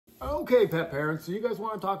Okay, pet parents, so you guys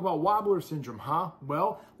want to talk about Wobbler Syndrome, huh?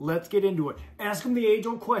 Well, let's get into it. Ask them the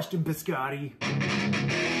age-old question, Biscotti.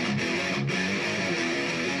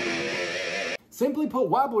 Simply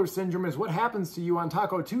put, Wobbler Syndrome is what happens to you on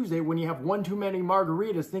Taco Tuesday when you have one too many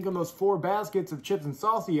margaritas, thinking those 4 baskets of chips and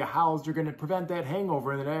salsa you housed are going to prevent that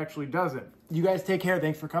hangover, and it actually doesn't. You guys take care.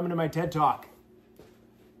 Thanks for coming to my TED Talk.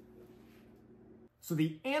 So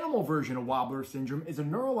the animal version of Wobbler Syndrome is a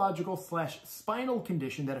neurological/spinal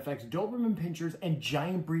condition that affects Doberman Pinschers and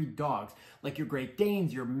giant breed dogs, like your Great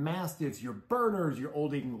Danes, your Mastiffs, your Berners, your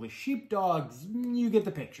Old English Sheepdogs. You get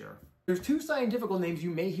the picture. There's 2 scientific names you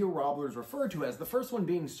may hear wobblers referred to as, the first one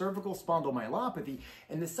being cervical spondylomyopathy,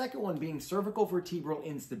 and the second one being cervical vertebral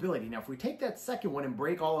instability. Now, if we take that second one and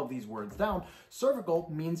break all of these words down,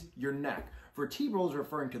 cervical means your neck. Vertebral is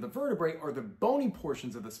referring to the vertebrae or the bony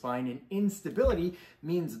portions of the spine, and instability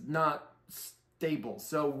means not stable.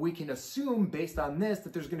 So we can assume based on this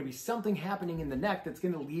that there's going to be something happening in the neck that's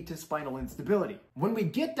going to lead to spinal instability. When we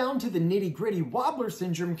get down to the nitty-gritty, Wobbler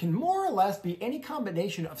Syndrome can more or less be any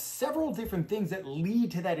combination of several different things that lead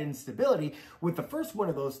to that instability, with the first one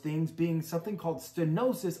of those things being something called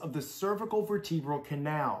stenosis of the cervical vertebral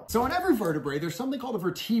canal. So in every vertebrae, there's something called a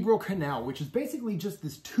vertebral canal, which is basically just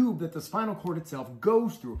this tube that the spinal cord itself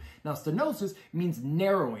goes through. Now, stenosis means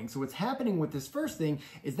narrowing. So what's happening with this first thing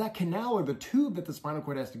is that canal, or the tube that the spinal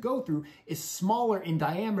cord has to go through, is smaller in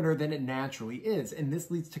diameter than it naturally is. And this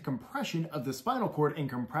leads to compression of the spinal cord, and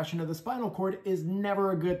compression of the spinal cord is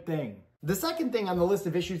never a good thing. The second thing on the list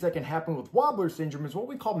of issues that can happen with Wobbler Syndrome is what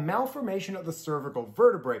we call malformation of the cervical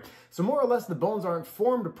vertebrae. So more or less the bones aren't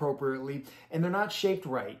formed appropriately and they're not shaped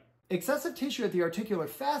right. Excessive tissue at the articular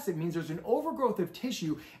facet means there's an overgrowth of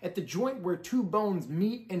tissue at the joint where 2 bones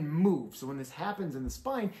meet and move. So when this happens in the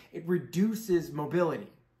spine, it reduces mobility.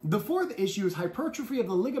 The fourth issue is hypertrophy of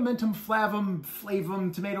the ligamentum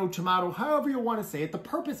flavum, tomato, however you want to say it. The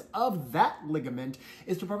purpose of that ligament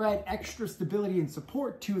is to provide extra stability and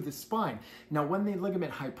support to the spine. Now, when the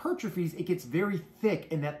ligament hypertrophies, it gets very thick,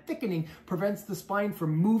 and that thickening prevents the spine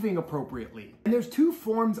from moving appropriately. And there's 2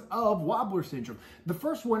 forms of Wobbler Syndrome. The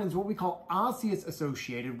first one is what we call osseous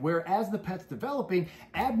associated, where as the pet's developing,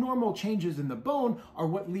 abnormal changes in the bone are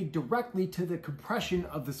what lead directly to the compression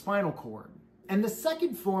of the spinal cord. And the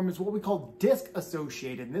second form is what we call disc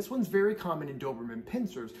associated, and this one's very common in Doberman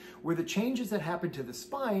Pinschers, where the changes that happen to the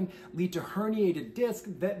spine lead to herniated discs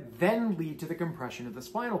that then lead to the compression of the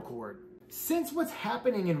spinal cord. Since what's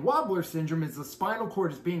happening in Wobbler Syndrome is the spinal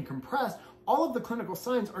cord is being compressed, all of the clinical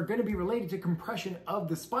signs are going to be related to compression of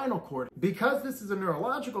the spinal cord. Because this is a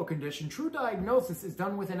neurological condition, true diagnosis is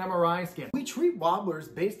done with an MRI scan. We treat wobblers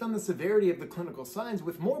based on the severity of the clinical signs,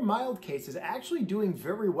 with more mild cases actually doing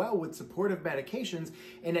very well with supportive medications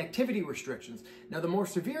and activity restrictions. Now, the more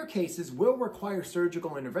severe cases will require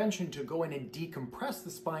surgical intervention to go in and decompress the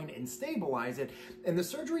spine and stabilize it, and the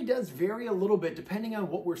surgery does vary a little bit depending on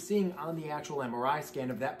what we're seeing on the actual MRI scan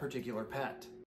of that particular pet.